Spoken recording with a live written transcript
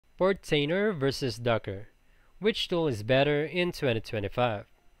Portainer versus Docker. Which tool is better in 2025?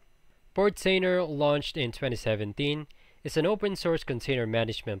 Portainer, launched in 2017, is an open-source container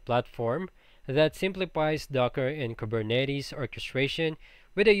management platform that simplifies Docker and Kubernetes orchestration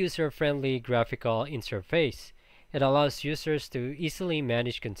with a user-friendly graphical interface. It allows users to easily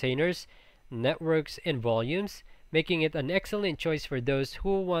manage containers, networks, and volumes, making it an excellent choice for those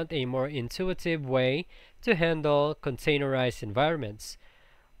who want a more intuitive way to handle containerized environments.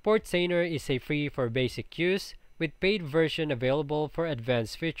 Portainer is a free for basic use, with paid version available for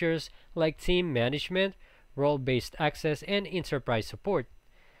advanced features like team management, role-based access, and enterprise support.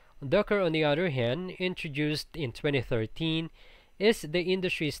 Docker, on the other hand, introduced in 2013, is the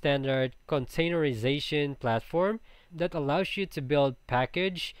industry standard containerization platform that allows you to build,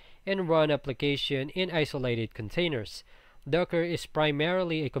 package, and run application in isolated containers. Docker is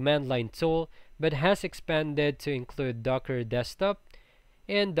primarily a command line tool but has expanded to include Docker Desktop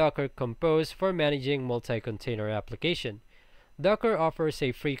and Docker Compose for managing multi-container application. Docker offers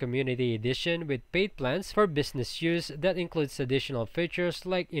a free community edition with paid plans for business use that includes additional features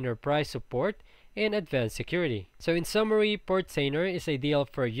like enterprise support and advanced security. So in summary, Portainer is ideal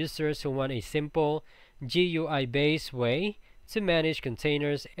for users who want a simple, GUI-based way to manage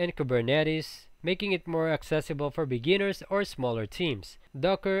containers and Kubernetes, making it more accessible for beginners or smaller teams.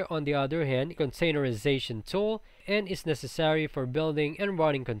 Docker, on the other hand, is a containerization tool and is necessary for building and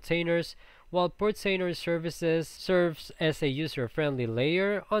running containers, while Portainer services serves as a user-friendly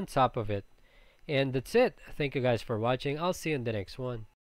layer on top of it. And that's it. Thank you guys for watching. I'll see you in the next one.